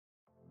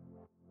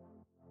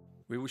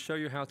We will show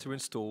you how to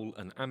install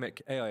an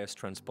AMEC AIS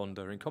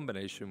transponder in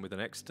combination with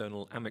an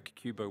external AMEC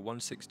Cubo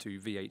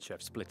 162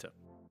 VHF splitter.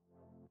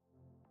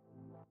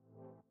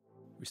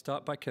 We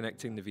start by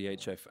connecting the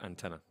Vhf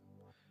antenna.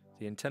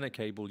 The antenna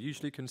cable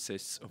usually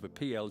consists of a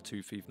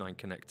PL259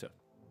 connector.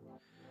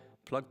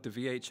 Plug the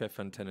Vhf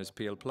antenna's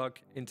PL plug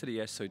into the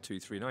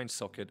SO239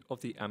 socket of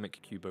the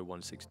AMEC Cubo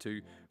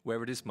 162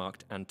 where it is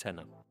marked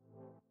antenna.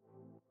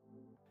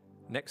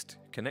 Next,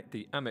 connect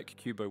the AMEC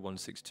Cubo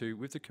 162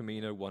 with the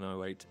Camino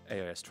 108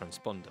 AIS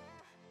transponder.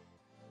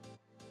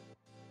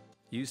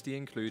 Use the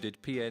included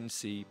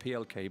PNC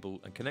PL cable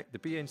and connect the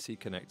BNC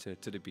connector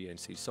to the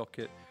BNC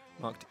socket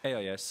marked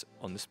AIS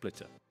on the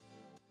splitter.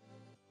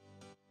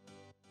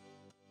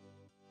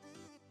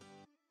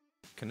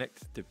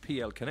 Connect the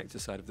PL connector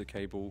side of the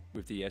cable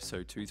with the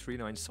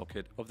SO239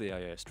 socket of the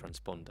AIS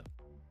transponder.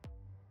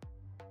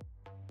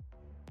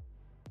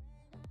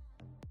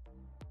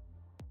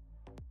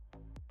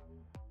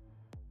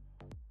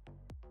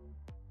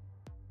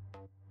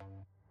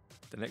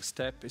 The next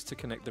step is to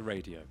connect the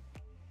radio.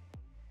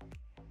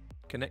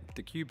 Connect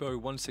the Cubo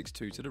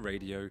 162 to the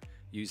radio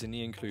using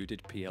the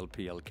included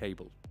PL-PL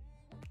cable.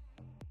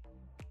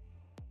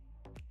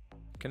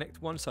 Connect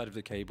one side of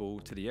the cable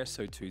to the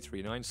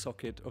SO239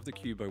 socket of the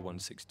Cubo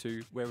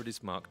 162 where it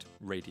is marked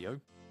radio.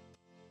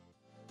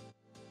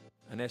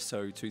 An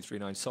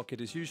SO239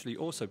 socket is usually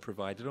also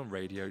provided on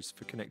radios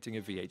for connecting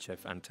a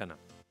VHF antenna.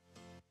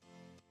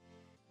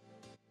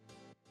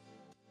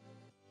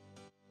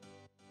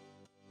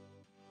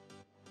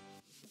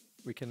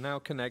 We can now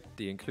connect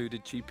the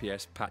included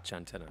GPS patch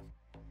antenna.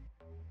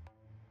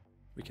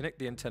 We connect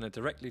the antenna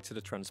directly to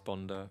the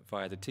transponder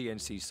via the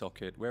TNC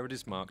socket where it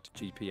is marked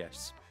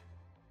GPS.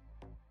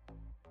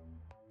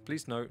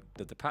 Please note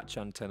that the patch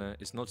antenna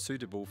is not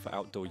suitable for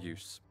outdoor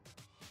use.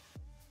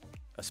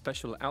 A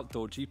special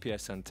outdoor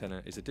GPS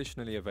antenna is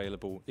additionally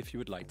available if you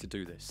would like to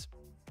do this.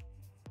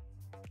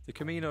 The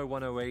Camino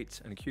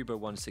 108 and Cubo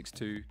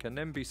 162 can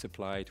then be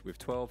supplied with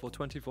 12 or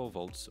 24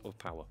 volts of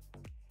power.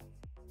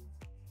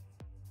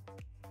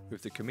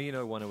 With the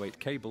Camino 108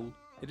 cable,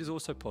 it is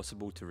also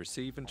possible to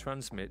receive and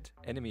transmit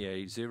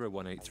NMEA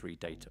 0183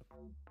 data.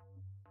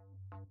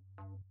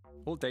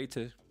 All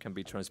data can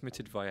be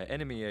transmitted via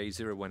NMEA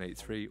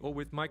 0183 or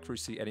with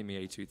microC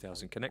NMEA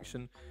 2000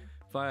 connection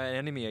via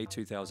an NMEA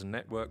 2000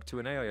 network to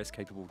an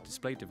AIS-capable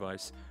display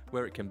device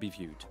where it can be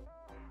viewed.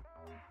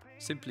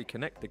 Simply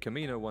connect the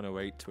Camino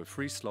 108 to a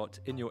free slot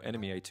in your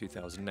NMEA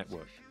 2000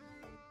 network.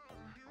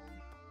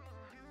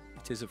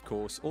 It is of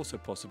course also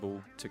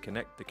possible to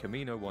connect the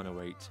Camino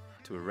 108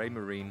 to a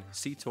Raymarine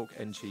CTalk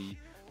NG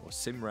or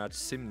Simrad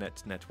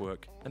SimNet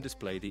network and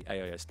display the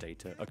AIS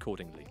data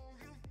accordingly.